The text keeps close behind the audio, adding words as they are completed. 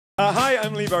Hi,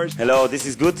 I'm Burridge. Hello, this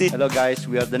is Guti. Hello guys,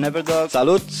 we are the Never Dogs.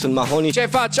 Salut, sunt Mahoney. Ce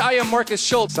faci? I am Marcus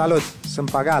Schultz. Salut, sunt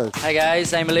Pagal. Hi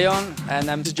guys, I'm Leon and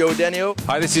I'm Joe Daniel.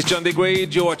 Hi, this is John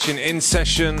Digweed. You're watching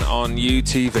InSession on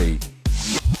UTV.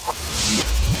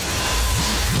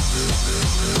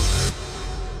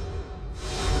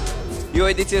 E o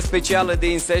ediție specială de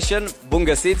InSession. Bun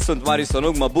găsit, sunt Marius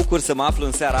Onuc. Mă bucur să mă aflu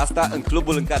în seara asta în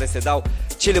clubul în care se dau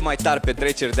cele mai tari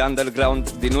petreceri de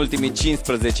underground din ultimii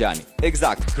 15 ani.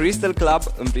 Exact, Kristal Club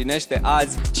împlinește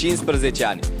azi 15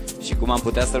 ani. Și cum am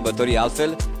putea sărbători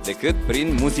altfel decât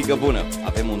prin muzică bună.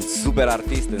 Avem un super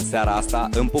artist în seara asta,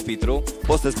 în pupitru.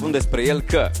 Pot să spun despre el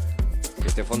că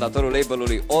este fondatorul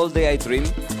labelului All Day I Dream,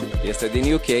 este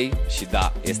din UK și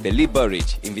da, este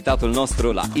Burridge, invitatul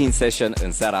nostru la InSession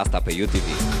în seara asta pe UTV.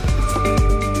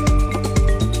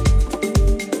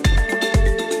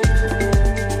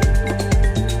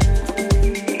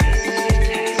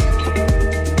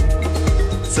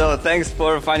 So thanks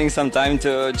for finding some time to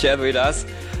chat with us.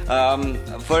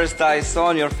 First, I saw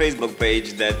on your Facebook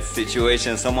page that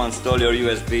situation, someone stole your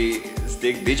USB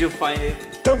stick. Did you find it?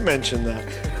 Don't mention that.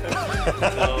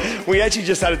 We actually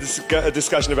just had a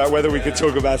discussion about whether we could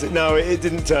talk about it. No, it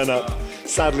didn't turn up.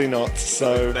 Sadly not.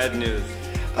 So bad news.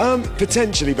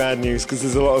 Potentially bad news, because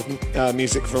there's a lot of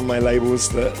music from my labels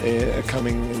that are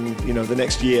coming in, the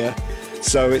next year.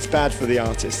 So it's bad for the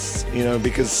artists,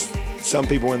 because some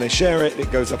people, when they share it,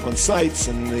 it goes up on sites,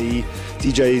 and the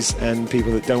DJs and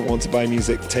people that don't want to buy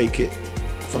music take it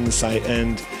from the site,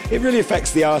 and it really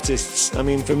affects the artists. I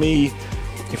mean, for me,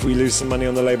 if we lose some money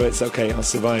on the label, it's okay, I'll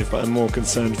survive, but I'm more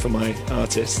concerned for my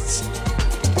artists.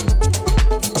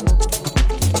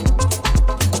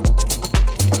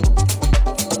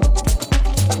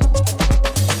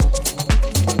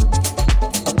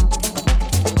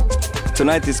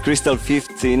 Tonight is Kristal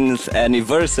 15th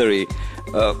anniversary.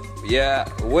 Yeah,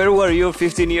 where were you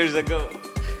 15 years ago?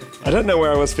 I don't know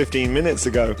where I was 15 minutes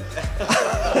ago.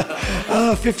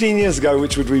 15 years ago,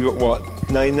 which would be what?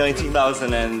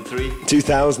 2003.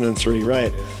 2003,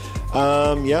 right.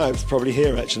 Yeah, I was probably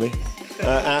here actually.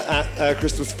 At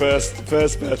Kristal's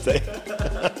first birthday.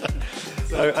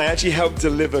 I actually helped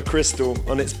deliver Kristal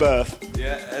on its birth.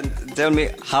 Yeah, and tell me,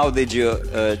 how did you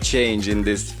change in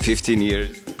these 15 years?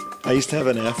 I used to have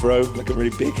an afro, like a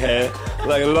really big hair,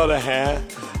 like a lot of hair.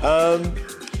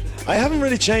 I haven't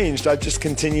really changed. I've just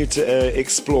continued to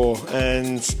explore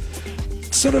and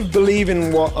sort of believe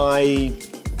in what I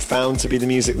found to be the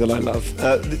music that I love.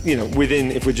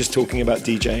 Within, if we're just talking about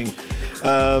DJing.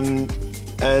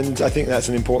 And I think that's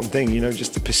an important thing,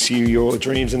 just to pursue your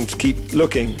dreams and to keep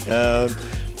looking.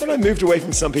 But I moved away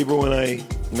from some people when I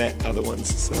met other ones.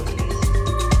 So.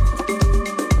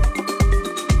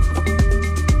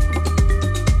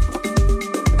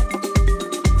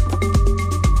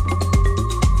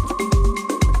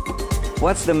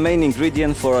 What's the main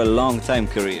ingredient for a long-time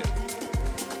career?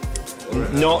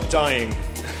 Not dying.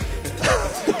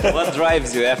 What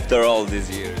drives you after all these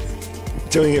years?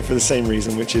 Doing it for the same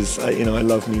reason, which is, I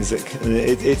love music. And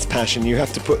it's passion. You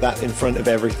have to put that in front of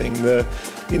everything.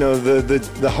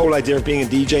 The whole idea of being a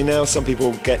DJ now, some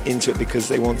people get into it because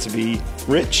they want to be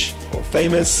rich or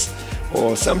famous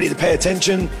or somebody to pay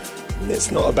attention. It's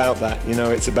not about that,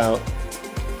 it's about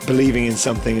believing in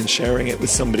something and sharing it with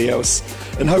somebody else,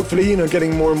 and hopefully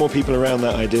getting more and more people around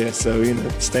that idea, so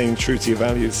staying true to your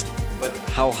values. But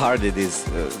how hard it is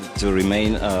to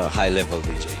remain a high-level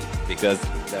DJ, because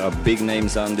there are big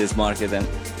names on this market and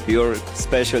you're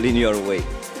special in your way.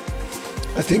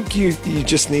 I think you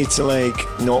just need to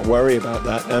not worry about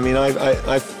that. I mean,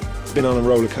 I've been on a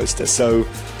roller coaster, so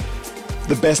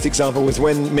the best example was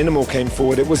when Minimal came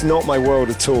forward. It was not my world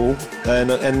at all,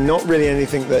 and not really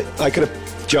anything that I could have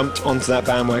jumped onto that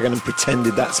bandwagon and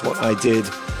pretended that's what I did,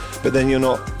 but then you're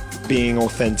not being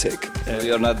authentic.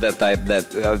 You're not that type that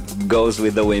goes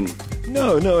with the wind.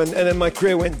 No, and then my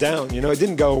career went down. It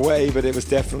didn't go away, but it was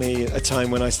definitely a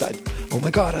time when I started, oh my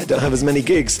God, I don't have as many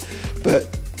gigs. But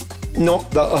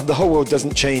not the whole world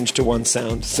doesn't change to one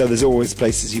sound, so there's always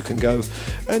places you can go,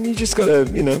 and you just got to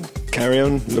carry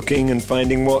on looking and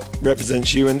finding what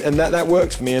represents you, and that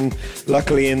worked for me. And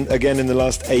luckily, in the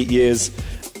last 8 years,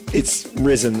 it's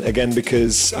risen again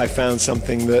because I found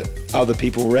something that other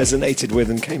people resonated with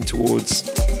and came towards.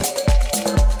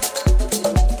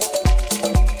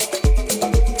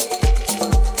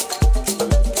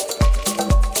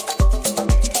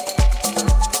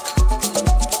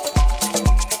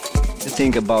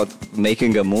 Think about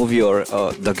making a movie or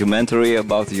a documentary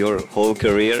about your whole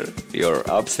career, your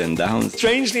ups and downs?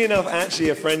 Strangely enough, actually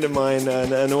a friend of mine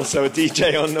and also a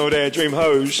DJ on All Day I Dream,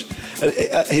 Hoj,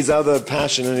 his other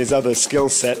passion and his other skill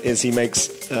set is he makes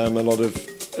a lot of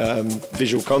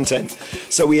visual content.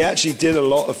 So we actually did a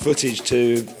lot of footage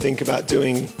to think about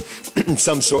doing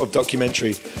some sort of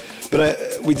documentary. But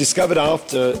we discovered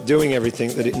after doing everything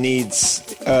that it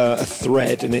needs a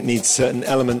thread and it needs certain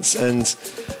elements, and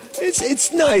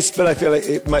it's nice, but I feel like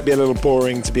it might be a little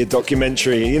boring to be a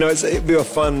documentary. You know, it'd be a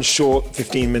fun, short,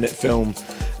 15-minute film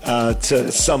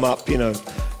to sum up, you know,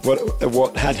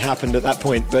 what had happened at that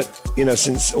point. But, you know,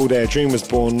 since All Day a Dream was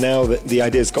born, now that the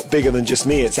idea's got bigger than just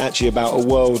me, it's actually about a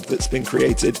world that's been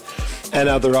created and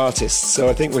other artists. So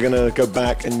I think we're going to go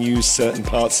back and use certain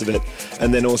parts of it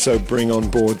and then also bring on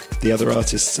board the other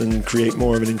artists and create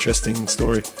more of an interesting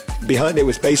story. Behind it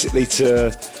was basically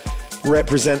to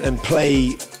represent and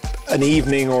play an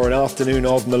evening or an afternoon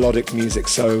of melodic music,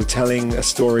 so telling a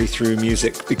story through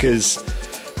music, because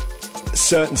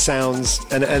certain sounds,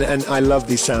 and I love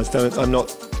these sounds, I'm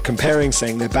not comparing,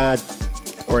 saying they're bad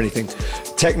or anything.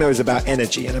 Techno is about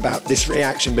energy and about this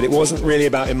reaction, but it wasn't really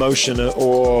about emotion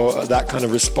or that kind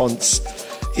of response.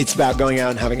 It's about going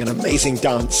out and having an amazing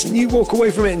dance, and you walk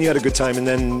away from it and you had a good time, and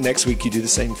then next week you do the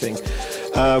same thing.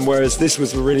 Whereas this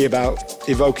was really about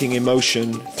evoking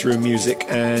emotion through music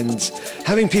and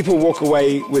having people walk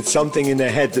away with something in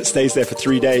their head that stays there for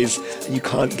 3 days, and you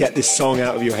can't get this song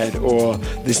out of your head or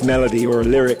this melody or a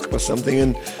lyric or something.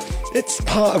 And it's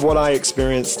part of what I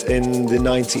experienced in the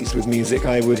 90s with music.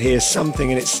 I would hear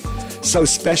something and it's so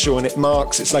special, and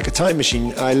it's like a time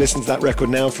machine. I listen to that record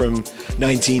now from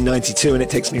 1992 and it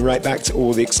takes me right back to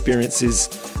all the experiences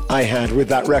I had with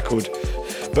that record.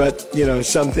 But, you know,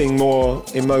 something more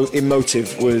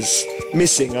emotive was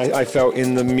missing, I felt,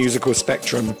 in the musical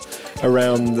spectrum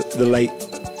around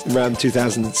around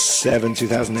 2007,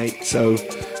 2008. So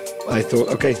I thought,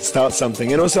 okay, start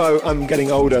something. And also I'm getting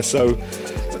older, so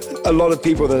a lot of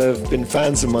people that have been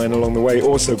fans of mine along the way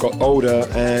also got older,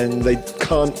 and they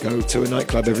can't go to a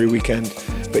nightclub every weekend,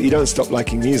 but you don't stop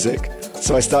liking music.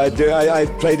 So I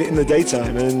played it in the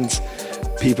daytime, and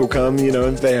people come, you know,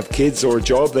 and they have kids or a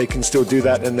job, they can still do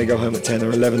that, and they go home at 10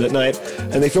 or 11 at night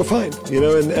and they feel fine, you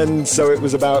know. And so it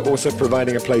was about also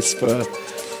providing a place for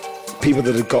people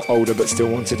that had got older but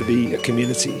still wanted to be a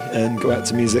community and go out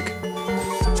to music.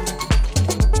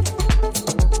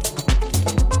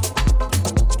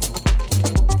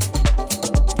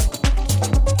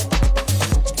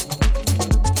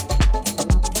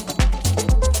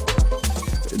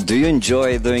 Do you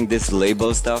enjoy doing this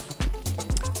label stuff?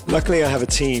 Luckily, I have a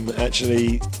team,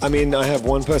 actually. I mean, I have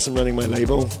one person running my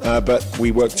label, but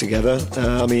we work together.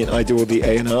 I mean, I do all the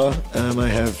A&R. I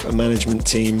have a management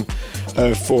team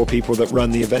of 4 people that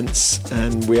run the events,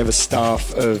 and we have a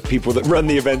staff of people that run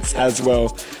the events as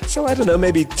well. So I don't know,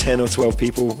 maybe 10 or 12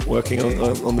 people working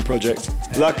on the project.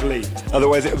 Luckily.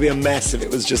 Otherwise, it would be a mess if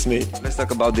it was just me. Let's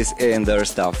talk about this A&R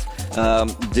stuff.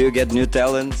 Do you get new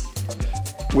talents?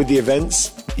 With the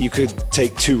events, you could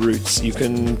take 2 routes. You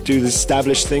can do the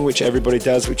established thing, which everybody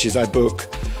does, which is I book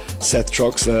Seth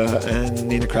Troxler and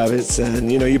Nina Kravitz,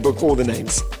 and, you know, you book all the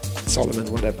names,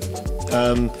 Solomon, whatever.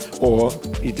 Or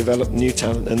you develop new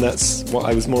talent, and that's what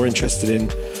I was more interested in,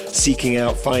 seeking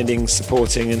out, finding,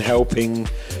 supporting, and helping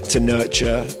to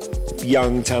nurture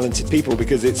young, talented people,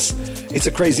 because it's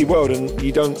a crazy world, and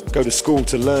you don't go to school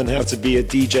to learn how to be a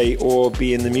DJ or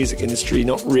be in the music industry,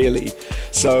 not really.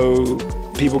 So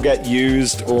people get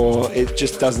used, or it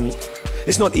just doesn't,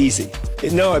 it's not easy.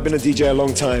 No, I've been a DJ a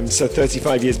long time, so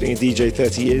 35 years being a DJ,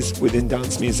 30 years within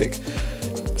dance music.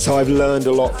 So I've learned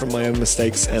a lot from my own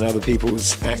mistakes and other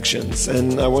people's actions,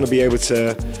 and I want to be able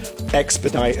to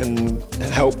expedite and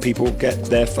help people get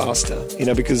there faster, you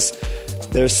know, because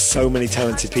there's so many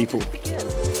talented people.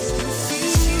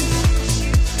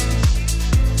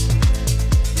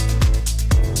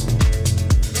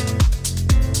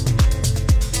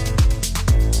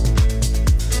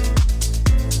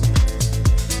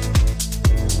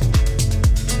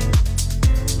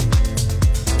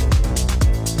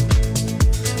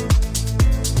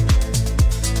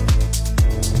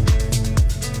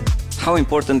 How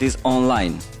important is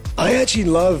online? I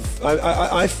actually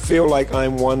I feel like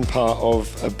I'm one part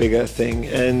of a bigger thing,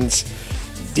 and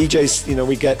DJs, you know,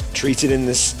 we get treated in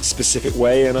this specific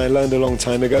way, and I learned a long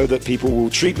time ago that people will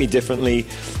treat me differently,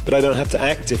 but I don't have to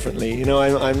act differently. You know,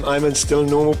 I'm still a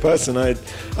normal person.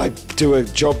 I do a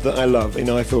job that I love. You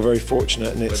know, I feel very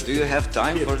fortunate. And But do you have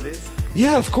time for this?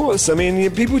 Yeah, of course. I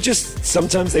mean, people just,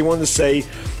 sometimes they want to say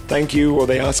thank you, or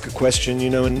they ask a question, you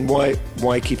know, and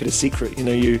why keep it a secret? You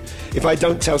know, if I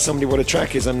don't tell somebody what a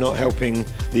track is, I'm not helping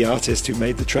the artist who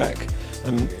made the track.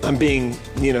 I'm being,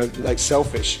 you know, like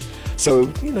selfish.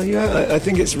 So, you know, I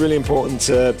think it's really important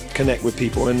to connect with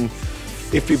people, and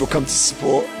if people come to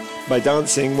support by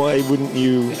dancing, why wouldn't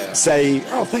you say,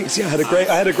 "Oh, thanks, yeah, I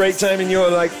had a great time in your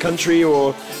like country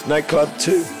or nightclub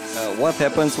too"? What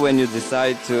happens when you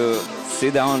decide to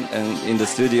sit down in the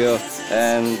studio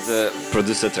and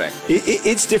produce a track?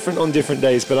 It's different on different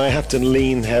days, but I have to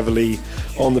lean heavily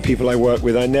on the people I work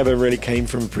with. I never really came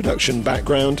from a production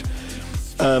background.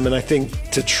 And I think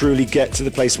to truly get to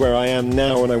the place where I am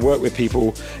now when I work with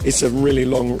people, it's a really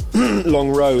long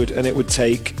road, and it would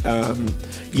take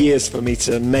years for me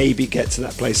to maybe get to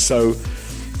that place. So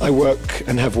I work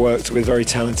and have worked with very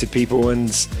talented people,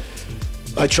 and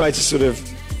I try to sort of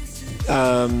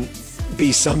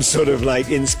be some sort of like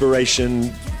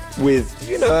inspiration with,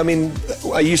 you know, I mean,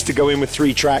 I used to go in with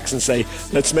 3 tracks and say,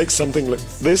 let's make something like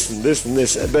this and this and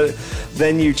this, but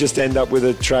then you just end up with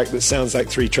a track that sounds like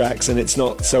 3 tracks and it's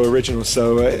not so original.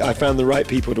 So I found the right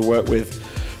people to work with,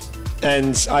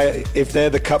 and if they're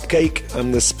the cupcake,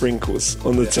 I'm the sprinkles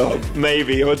on the top,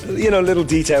 maybe, or, you know, little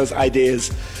details,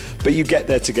 ideas, but you get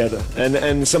there together,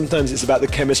 and sometimes it's about the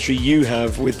chemistry you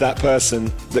have with that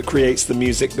person that creates the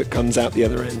music that comes out the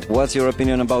other end. What's your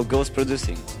opinion about ghost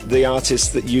producing? The artists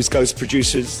that use ghost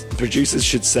producers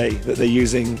should say that they're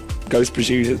using ghost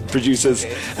producers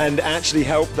and actually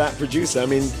help that producer. I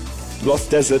mean,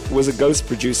 Lost Desert was a ghost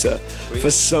producer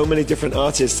for so many different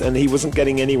artists, and he wasn't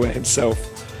getting anywhere himself.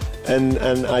 And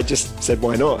I just said,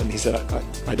 why not? And he said,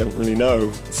 I don't really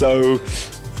know. So,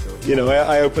 you know,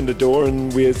 I opened a door,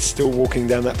 and we're still walking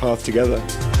down that path together.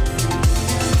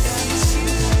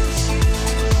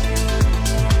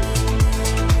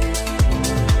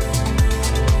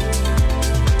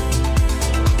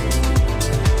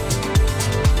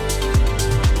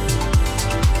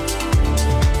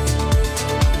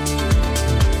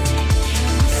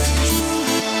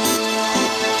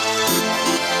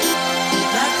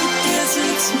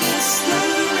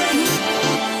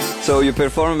 So you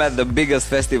perform at the biggest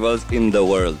festivals in the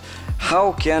world.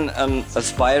 How can an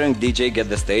aspiring DJ get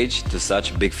the stage to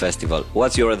such a big festival?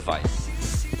 What's your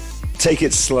advice? Take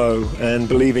it slow and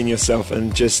believe in yourself,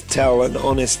 and just tell an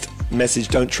honest message.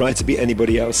 Don't try to be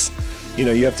anybody else. You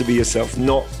know, you have to be yourself.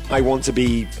 Not, I want to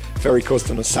be Ferry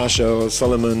Corsten or Sasha or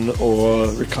Solomon or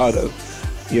Ricardo.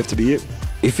 You have to be you.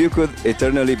 If you could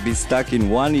eternally be stuck in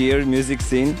one year music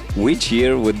scene, which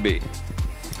year would be?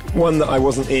 One that I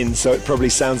wasn't in, so it probably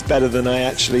sounds better than I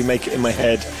actually make it in my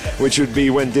head, which would be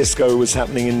when disco was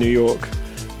happening in New York.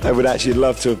 I would actually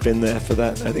love to have been there for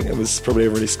that. I think it was probably a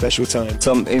really special time.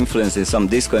 Some influences, some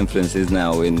disco influences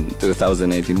now in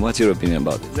 2018. What's your opinion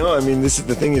about it? No, I mean, the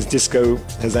thing is, disco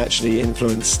has actually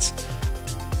influenced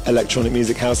electronic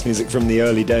music, house music from the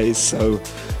early days, so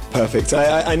perfect.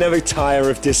 I never tire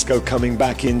of disco coming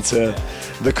back into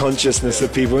the consciousness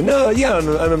of people. No, yeah,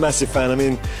 I'm a massive fan. I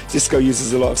mean, disco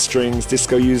uses a lot of strings.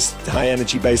 Disco uses high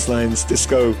energy bass lines.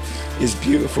 Disco is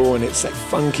beautiful, and it's like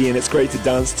funky, and it's great to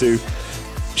dance to.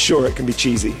 Sure, it can be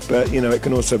cheesy, but you know, it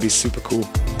can also be super cool.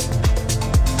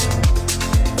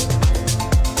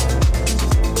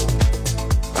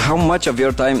 How much of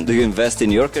your time do you invest in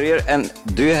your career, and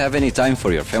do you have any time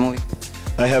for your family?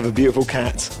 I have a beautiful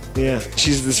cat. Yeah,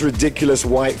 she's this ridiculous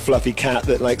white fluffy cat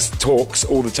that like talks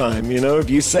all the time, you know. If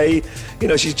you say, you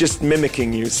know, she's just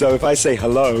mimicking you. So if I say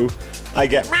hello, I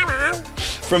get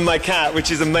from my cat, which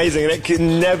is amazing, and it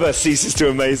never ceases to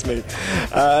amaze me.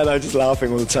 And I'm just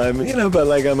laughing all the time, you know. But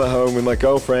like, I'm at home with my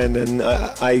girlfriend, and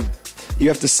you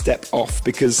have to step off,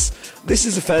 because this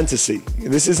is a fantasy.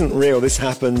 This isn't real. This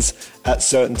happens at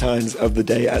certain times of the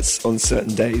day, on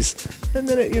certain days, and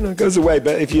then it, you know, goes away.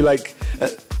 But if you like,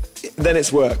 then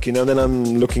it's work, you know. Then I'm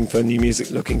looking for new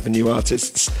music, looking for new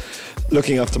artists,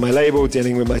 looking after my label,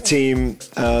 dealing with my team.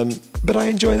 But I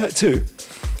enjoy that too.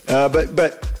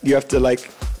 But you have to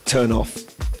like turn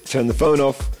the phone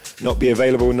off, not be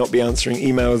available, not be answering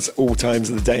emails all times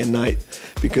of the day and night,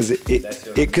 because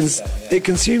it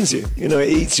consumes you. You know, it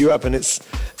eats you up, and it's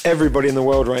everybody in the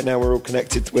world right now. We're all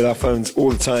connected with our phones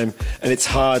all the time, and it's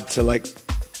hard to like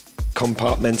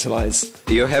compartmentalize.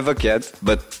 You have a cat,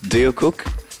 but do you cook?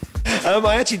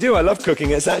 I actually do. I love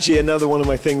cooking. It's actually another one of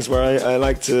my things where I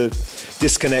like to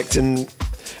disconnect and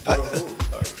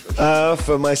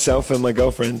for myself and my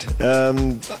girlfriend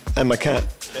and my cat.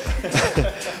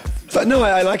 But no,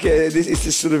 I like it. It's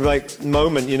this sort of like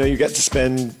moment, you know, you get to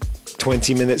spend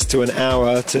 20 minutes to an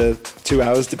hour to 2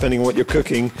 hours, depending on what you're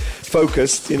cooking,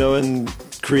 focused, you know, and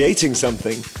creating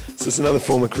something. So it's another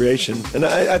form of creation. And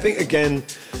I think, again,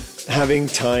 having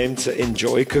time to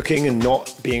enjoy cooking and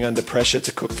not being under pressure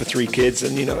to cook for 3 kids,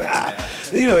 and, you know,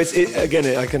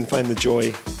 again, I can find the joy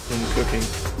in cooking.